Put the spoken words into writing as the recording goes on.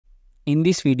In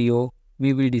this video,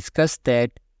 we will discuss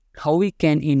that how we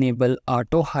can enable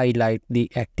auto-highlight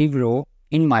the active row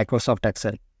in Microsoft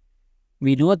Excel.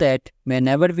 We know that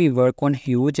whenever we work on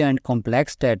huge and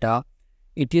complex data,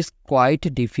 it is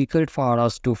quite difficult for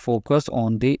us to focus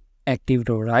on the active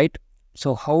row, right?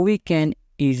 So how we can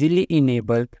easily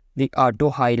enable the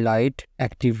auto-highlight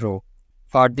active row?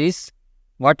 For this,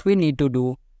 what we need to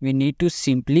do, we need to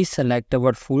simply select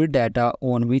our full data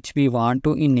on which we want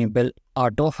to enable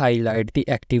auto-highlight the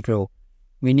active row.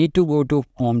 We need to go to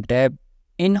Home tab.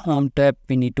 In Home tab,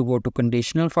 we need to go to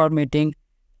Conditional Formatting,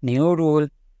 New Rule.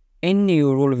 In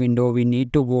New Rule window, we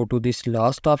need to go to this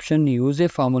last option, Use a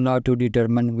formula to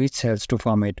determine which cells to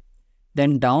format.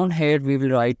 Then down here, we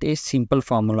will write a simple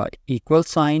formula, equal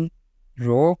sign,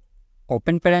 row,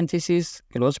 open parenthesis,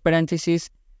 close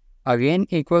parenthesis, again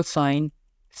equal sign,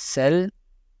 cell,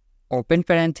 open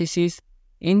parenthesis,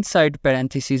 inside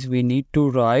parenthesis we need to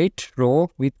write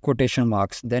row with quotation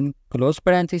marks, then close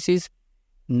parenthesis.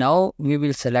 Now we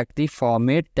will select the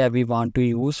format that we want to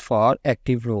use for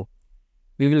active row.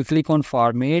 We will click on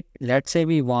format. Let's say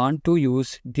we want to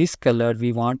use this color,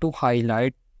 we want to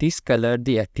highlight this color,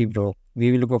 the active row.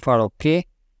 We will go for OK.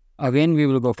 Again we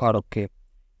will go for OK.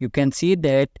 You can see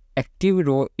that active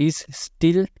row is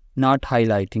still not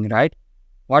highlighting, right?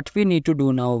 What we need to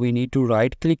do now, we need to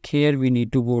right click here, we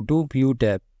need to go to View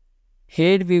tab.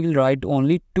 Here we will write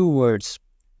only two words.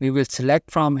 We will select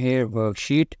from here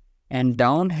Worksheet, and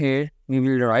down here we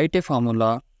will write a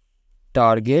formula,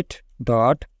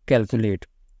 target.calculate.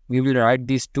 We will write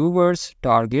these two words,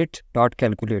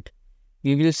 target.calculate.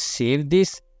 We will save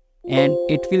this and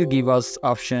it will give us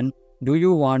option, do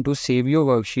you want to save your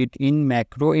worksheet in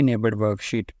macro enabled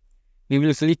worksheet? We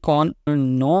will click on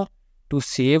no to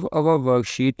save our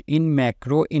worksheet in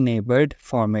macro enabled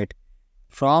format.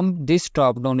 From this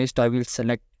drop down list, I will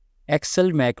select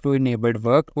Excel macro enabled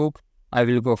workbook. I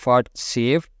will go for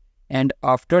save, and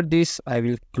after this I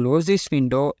will close this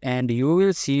window, and you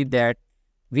will see that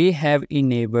we have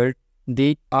enabled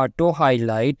the auto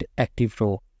highlight active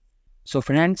row. So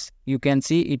friends, you can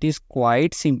see it is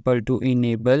quite simple to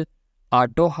enable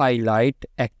auto highlight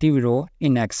active row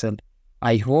in Excel.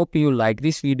 I hope you like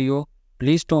this video.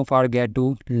 Please don't forget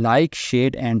to like, share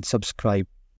and subscribe.